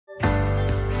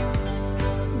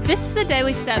This is the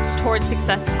Daily Steps Towards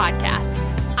Success podcast.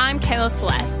 I'm Kayla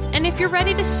Celeste, and if you're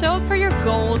ready to show up for your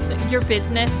goals, your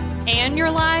business, and your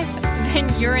life, then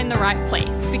you're in the right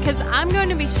place because I'm going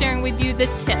to be sharing with you the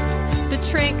tips, the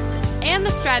tricks, and the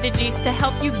strategies to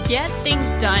help you get things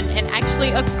done and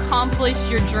actually accomplish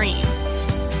your dreams.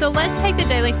 So let's take the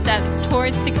daily steps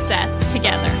towards success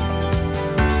together.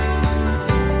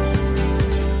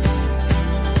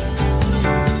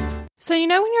 So you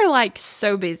know when you're like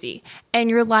so busy and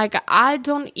you're like, I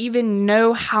don't even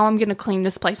know how I'm going to clean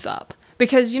this place up.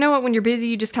 Because you know what, when you're busy,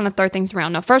 you just kind of throw things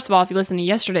around. Now, first of all, if you listen to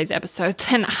yesterday's episode,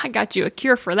 then I got you a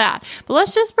cure for that. But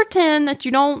let's just pretend that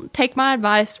you don't take my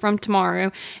advice from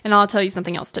tomorrow, and I'll tell you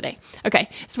something else today. Okay,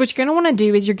 so what you're going to want to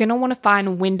do is you're going to want to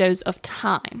find windows of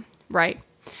time, right?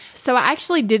 So I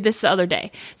actually did this the other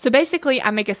day. So basically, I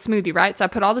make a smoothie, right? So I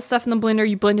put all the stuff in the blender,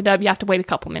 you blend it up, you have to wait a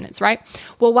couple minutes, right?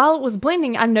 Well, while it was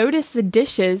blending, I noticed the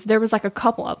dishes, there was like a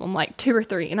couple of them, like 2 or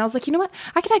 3. And I was like, you know what?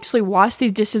 I can actually wash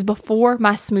these dishes before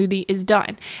my smoothie is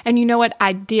done. And you know what?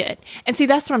 I did. And see,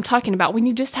 that's what I'm talking about. When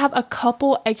you just have a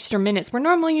couple extra minutes, where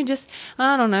normally you just,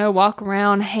 I don't know, walk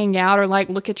around, hang out, or like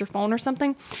look at your phone or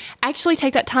something, actually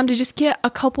take that time to just get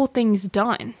a couple things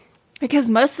done. Because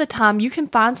most of the time you can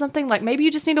find something like maybe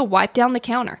you just need to wipe down the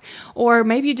counter, or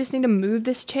maybe you just need to move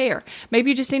this chair.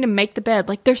 Maybe you just need to make the bed.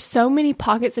 Like there's so many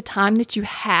pockets of time that you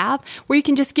have where you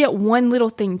can just get one little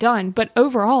thing done. But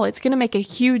overall, it's going to make a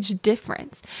huge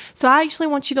difference. So I actually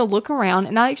want you to look around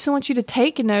and I actually want you to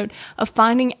take a note of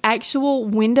finding actual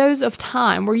windows of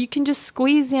time where you can just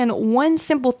squeeze in one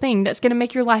simple thing that's going to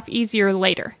make your life easier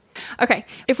later. Okay,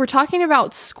 if we're talking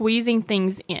about squeezing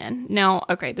things in, now,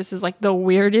 okay, this is like the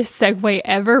weirdest segue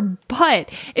ever, but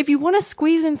if you want to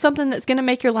squeeze in something that's going to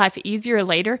make your life easier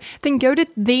later, then go to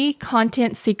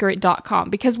thecontentsecret.com,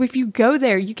 because if you go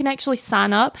there, you can actually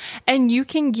sign up and you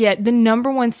can get the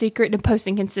 #1 secret to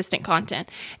posting consistent content.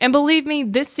 And believe me,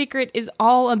 this secret is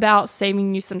all about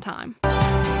saving you some time.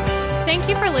 Thank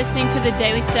you for listening to the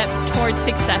Daily Steps Towards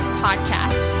Success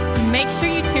podcast. Make sure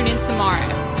you tune in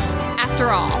tomorrow. After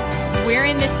all, we're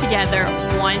in this together,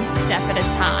 one step at a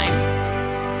time.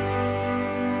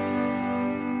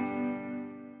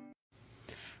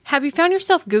 Have you found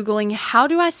yourself Googling, how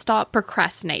do I stop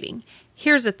procrastinating?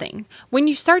 Here's the thing. When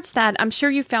you search that, I'm sure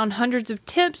you found hundreds of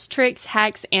tips, tricks,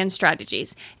 hacks, and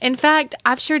strategies. In fact,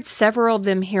 I've shared several of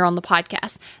them here on the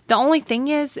podcast. The only thing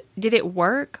is, did it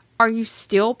work? Are you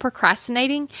still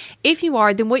procrastinating? If you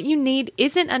are, then what you need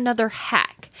isn't another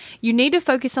hack. You need to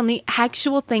focus on the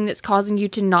actual thing that's causing you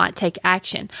to not take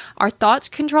action. Our thoughts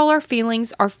control our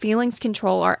feelings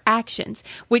control our actions,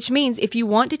 which means if you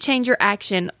want to change your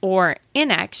action or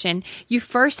inaction, you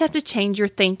first have to change your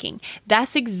thinking.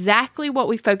 That's exactly what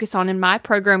we focus on in my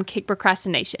program, Kick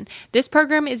Procrastination. This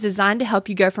program is designed to help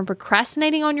you go from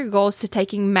procrastinating on your goals to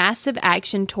taking massive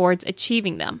action towards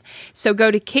achieving them. So go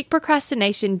to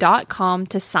kickprocrastination.com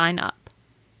to sign up.